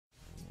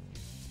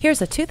Here's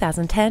a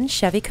 2010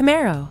 Chevy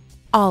Camaro.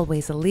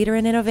 Always a leader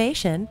in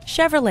innovation,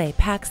 Chevrolet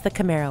packs the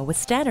Camaro with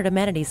standard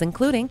amenities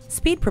including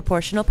speed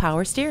proportional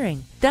power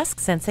steering, dusk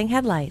sensing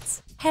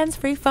headlights,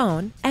 hands-free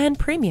phone, and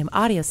premium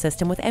audio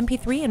system with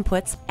MP3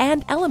 inputs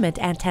and element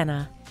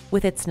antenna.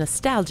 With its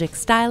nostalgic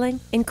styling,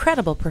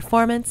 incredible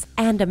performance,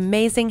 and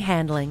amazing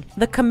handling,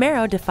 the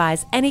Camaro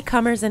defies any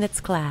comers in its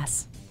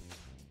class.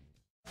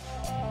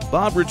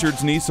 Bob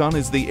Richards Nissan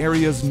is the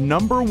area's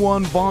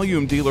 #1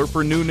 volume dealer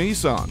for new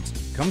Nissans.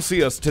 Come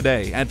see us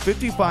today at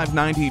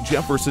 5590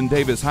 Jefferson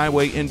Davis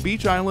Highway in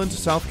Beach Island,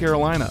 South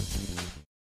Carolina.